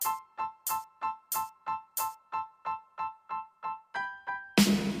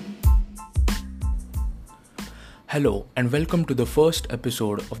Hello and welcome to the first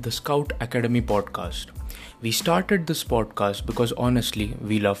episode of the Scout Academy podcast. We started this podcast because honestly,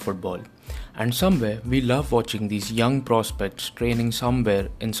 we love football. And somewhere, we love watching these young prospects training somewhere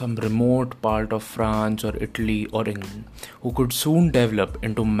in some remote part of France or Italy or England who could soon develop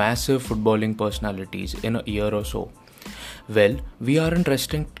into massive footballing personalities in a year or so. Well, we aren't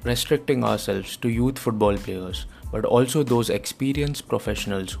restricting ourselves to youth football players, but also those experienced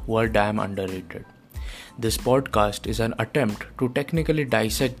professionals who are damn underrated. This podcast is an attempt to technically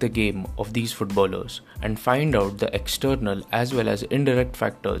dissect the game of these footballers and find out the external as well as indirect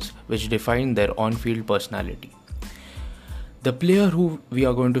factors which define their on-field personality. The player who we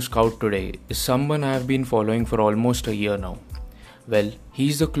are going to scout today is someone I have been following for almost a year now. Well,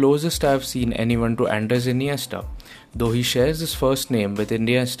 he's the closest I have seen anyone to Andres Iniesta, though he shares his first name with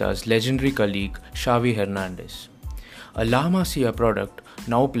Iniesta's legendary colleague Xavi Hernandez. A La Masia product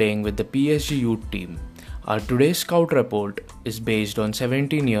now playing with the PSG youth team. Our today's scout report is based on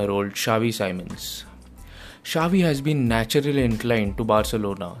 17-year-old Xavi Simons. Xavi has been naturally inclined to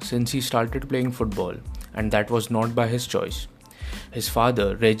Barcelona since he started playing football, and that was not by his choice. His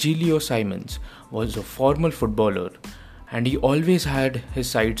father, Regilio Simons, was a former footballer, and he always had his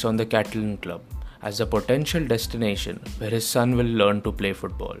sights on the Catalan club as a potential destination where his son will learn to play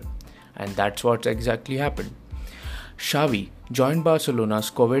football. And that's what exactly happened. Xavi joined Barcelona's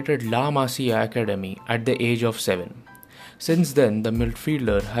coveted La Masia Academy at the age of 7. Since then, the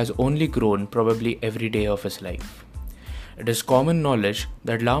midfielder has only grown probably every day of his life. It is common knowledge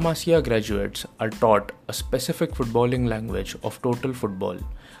that La Masia graduates are taught a specific footballing language of total football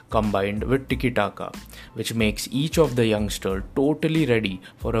combined with tiki-taka, which makes each of the youngsters totally ready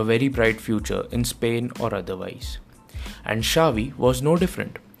for a very bright future in Spain or otherwise. And Xavi was no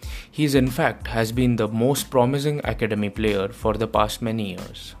different. He in fact has been the most promising academy player for the past many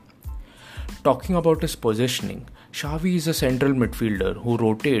years. Talking about his positioning, Xavi is a central midfielder who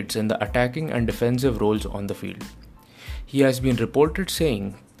rotates in the attacking and defensive roles on the field. He has been reported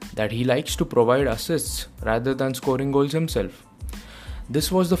saying that he likes to provide assists rather than scoring goals himself. This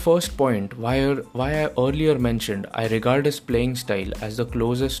was the first point why I earlier mentioned I regard his playing style as the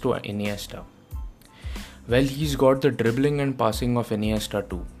closest to Iniesta. Well, he's got the dribbling and passing of Iniesta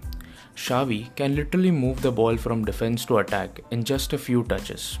too. Xavi can literally move the ball from defense to attack in just a few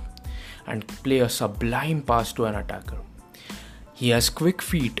touches and play a sublime pass to an attacker. He has quick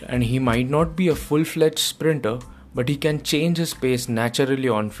feet and he might not be a full-fledged sprinter, but he can change his pace naturally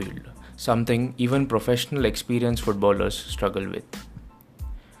on field, something even professional experienced footballers struggle with.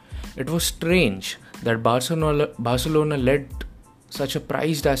 It was strange that Barcelona let such a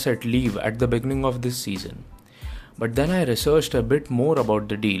prized asset leave at the beginning of this season. But then I researched a bit more about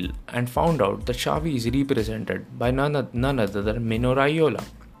the deal and found out that Xavi is represented by none other than Mino Raiola.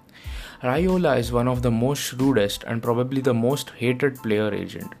 Raiola is one of the most shrewdest and probably the most hated player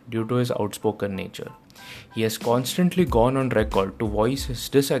agent due to his outspoken nature. He has constantly gone on record to voice his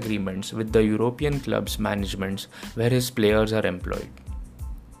disagreements with the European clubs' managements where his players are employed.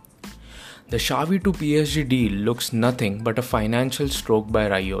 The Xavi to PSG deal looks nothing but a financial stroke by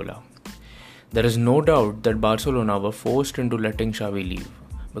Raiola. There is no doubt that Barcelona were forced into letting Xavi leave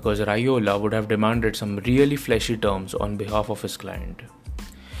because Raiola would have demanded some really fleshy terms on behalf of his client.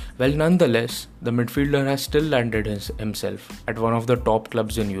 Well, nonetheless, the midfielder has still landed himself at one of the top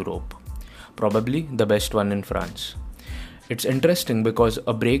clubs in Europe, probably the best one in France. It's interesting because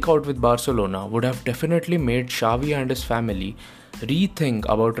a breakout with Barcelona would have definitely made Xavi and his family rethink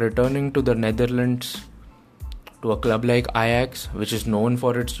about returning to the Netherlands to a club like Ajax, which is known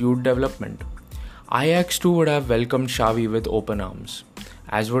for its youth development. Ajax too would have welcomed Xavi with open arms,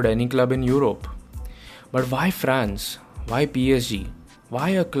 as would any club in Europe. But why France? Why PSG?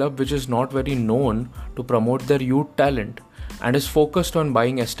 Why a club which is not very known to promote their youth talent and is focused on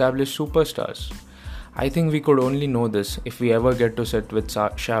buying established superstars? I think we could only know this if we ever get to sit with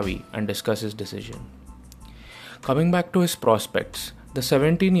Xavi and discuss his decision. Coming back to his prospects, the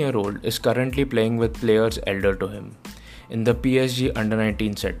 17-year-old is currently playing with players elder to him in the PSG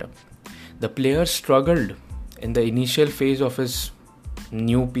under-19 setup. The player struggled in the initial phase of his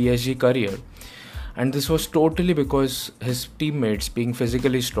new PSG career, and this was totally because his teammates being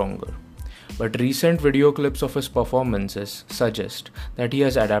physically stronger. But recent video clips of his performances suggest that he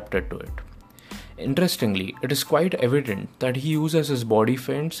has adapted to it. Interestingly, it is quite evident that he uses his body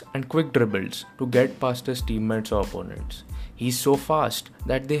feints and quick dribbles to get past his teammates or opponents. He's so fast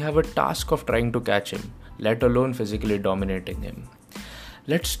that they have a task of trying to catch him, let alone physically dominating him.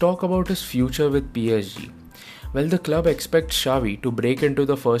 Let's talk about his future with PSG. Well, the club expects Xavi to break into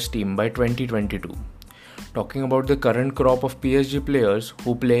the first team by 2022. Talking about the current crop of PSG players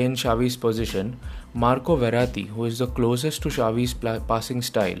who play in Xavi's position, Marco Verratti, who is the closest to Xavi's passing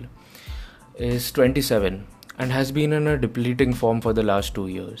style, is 27 and has been in a depleting form for the last 2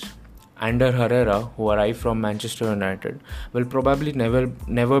 years. Ander Herrera, who arrived from Manchester United, will probably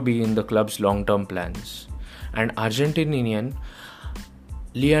never be in the club's long-term plans. And Argentinian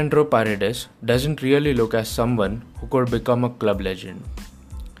Leandro Paredes doesn't really look as someone who could become a club legend.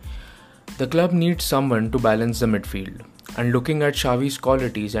 The club needs someone to balance the midfield, and looking at Xavi's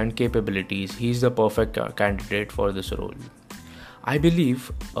qualities and capabilities, he is the perfect candidate for this role. I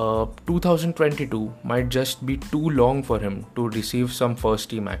believe 2022 might just be too long for him to receive some first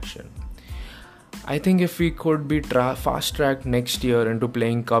team action. I think if we could be fast-tracked next year into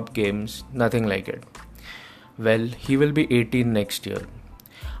playing cup games, nothing like it. Well, he will be 18 next year.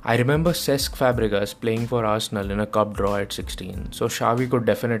 I remember Cesc Fabregas playing for Arsenal in a cup draw at 16, so Xavi could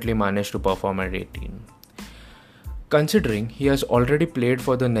definitely manage to perform at 18. Considering he has already played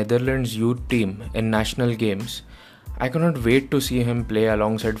for the Netherlands youth team in national games, I cannot wait to see him play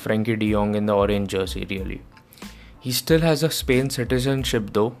alongside Frenkie de Jong in the orange jersey really. He still has a Spain citizenship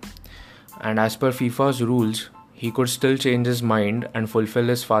though, and as per FIFA's rules, he could still change his mind and fulfill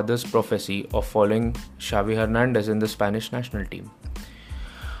his father's prophecy of following Xavi Hernandez in the Spanish national team.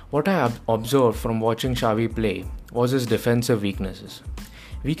 What I observed from watching Xavi play was his defensive weaknesses.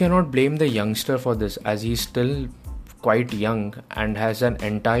 We cannot blame the youngster for this as he is still quite young and has an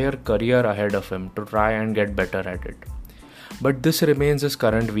entire career ahead of him to try and get better at it. But this remains his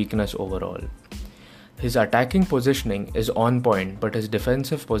current weakness overall. His attacking positioning is on point, but his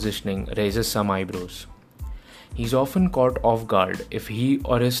defensive positioning raises some eyebrows. He's often caught off guard if he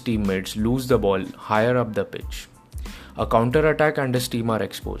or his teammates lose the ball higher up the pitch. A counter-attack and his team are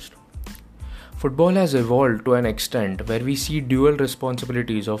exposed. Football has evolved to an extent where we see dual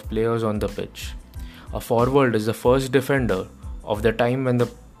responsibilities of players on the pitch. A forward is the first defender of the time when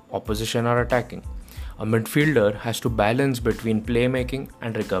the opposition are attacking. A midfielder has to balance between playmaking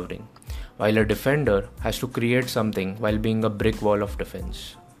and recovering, while a defender has to create something while being a brick wall of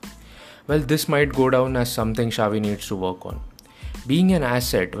defense. Well, this might go down as something Xavi needs to work on. Being an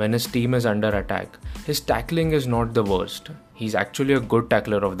asset when his team is under attack, his tackling is not the worst. He's actually a good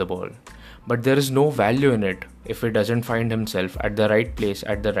tackler of the ball. But there is no value in it if he doesn't find himself at the right place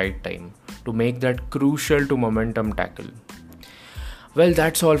at the right time to make that crucial to momentum tackle. Well,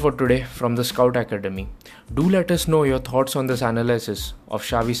 that's all for today from the Scout Academy. Do let us know your thoughts on this analysis of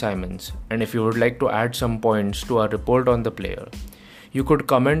Xavi Simons, and if you would like to add some points to our report on the player, you could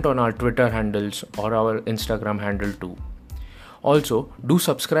comment on our Twitter handles or our Instagram handle too. Also, do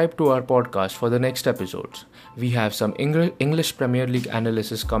subscribe to our podcast for the next episodes. We have some English Premier League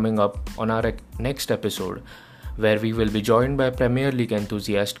analysis coming up on our next episode, where we will be joined by Premier League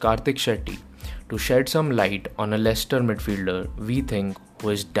enthusiast Karthik Shetty to shed some light on a Leicester midfielder we think who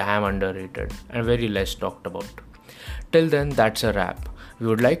is damn underrated and very less talked about. Till then, that's a wrap. We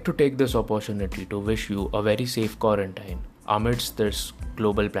would like to take this opportunity to wish you a very safe quarantine amidst this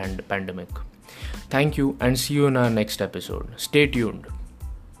global pandemic. Thank you and see you in our next episode. Stay tuned.